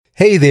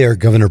Hey there,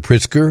 Governor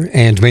Pritzker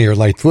and Mayor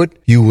Lightfoot,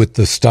 you with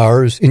the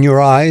stars in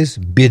your eyes,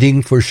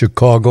 bidding for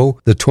Chicago,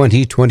 the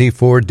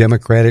 2024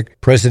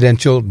 Democratic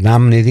Presidential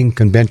Nominating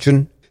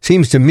Convention.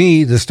 Seems to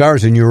me the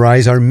stars in your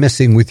eyes are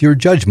messing with your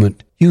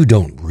judgment. You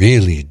don't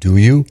really, do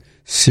you?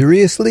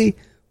 Seriously?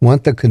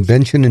 Want the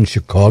convention in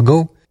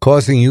Chicago?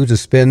 Causing you to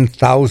spend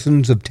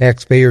thousands of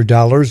taxpayer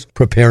dollars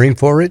preparing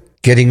for it?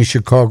 Getting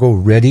Chicago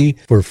ready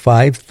for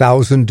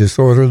 5,000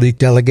 disorderly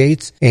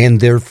delegates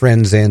and their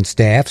friends and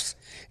staffs?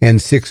 And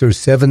 6,000 or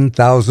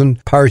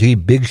 7,000 party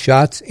big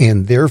shots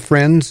and their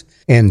friends,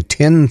 and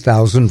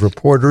 10,000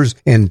 reporters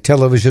and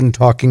television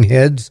talking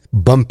heads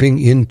bumping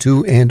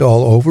into and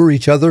all over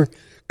each other,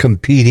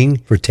 competing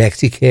for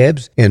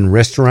taxicabs and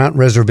restaurant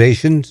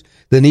reservations,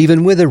 then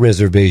even with a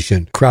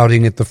reservation,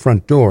 crowding at the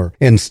front door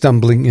and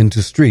stumbling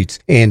into streets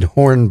and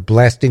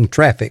horn-blasting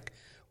traffic,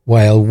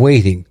 while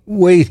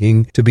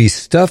waiting to be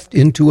stuffed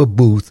into a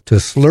booth to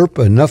slurp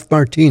enough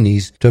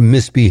martinis to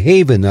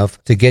misbehave enough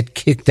to get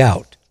kicked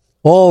out.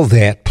 All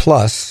that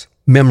plus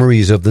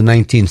memories of the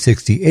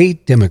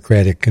 1968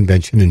 Democratic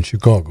Convention in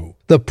Chicago,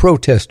 the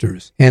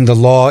protesters and the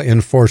law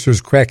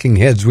enforcers cracking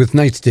heads with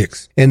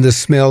nightsticks, and the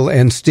smell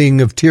and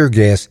sting of tear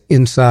gas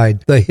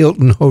inside the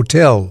Hilton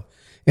Hotel,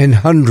 and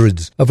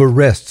hundreds of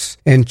arrests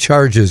and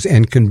charges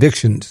and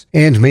convictions,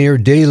 and Mayor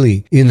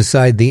Daley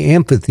inside the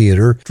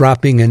amphitheater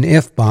dropping an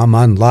F-bomb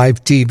on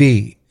live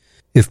TV.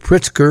 If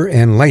Pritzker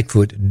and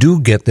Lightfoot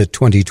do get the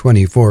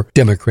 2024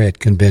 Democrat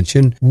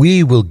Convention,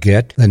 we will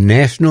get the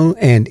national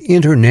and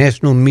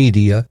international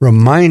media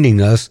reminding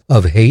us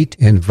of hate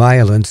and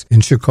violence in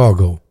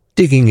Chicago,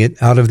 digging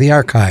it out of the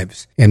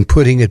archives and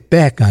putting it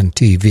back on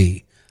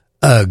TV.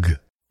 Ugh.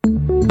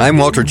 I'm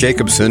Walter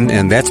Jacobson,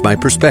 and that's my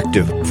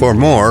perspective. For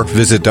more,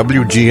 visit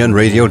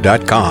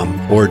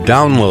WGNradio.com or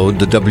download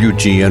the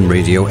WGN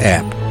Radio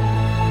app.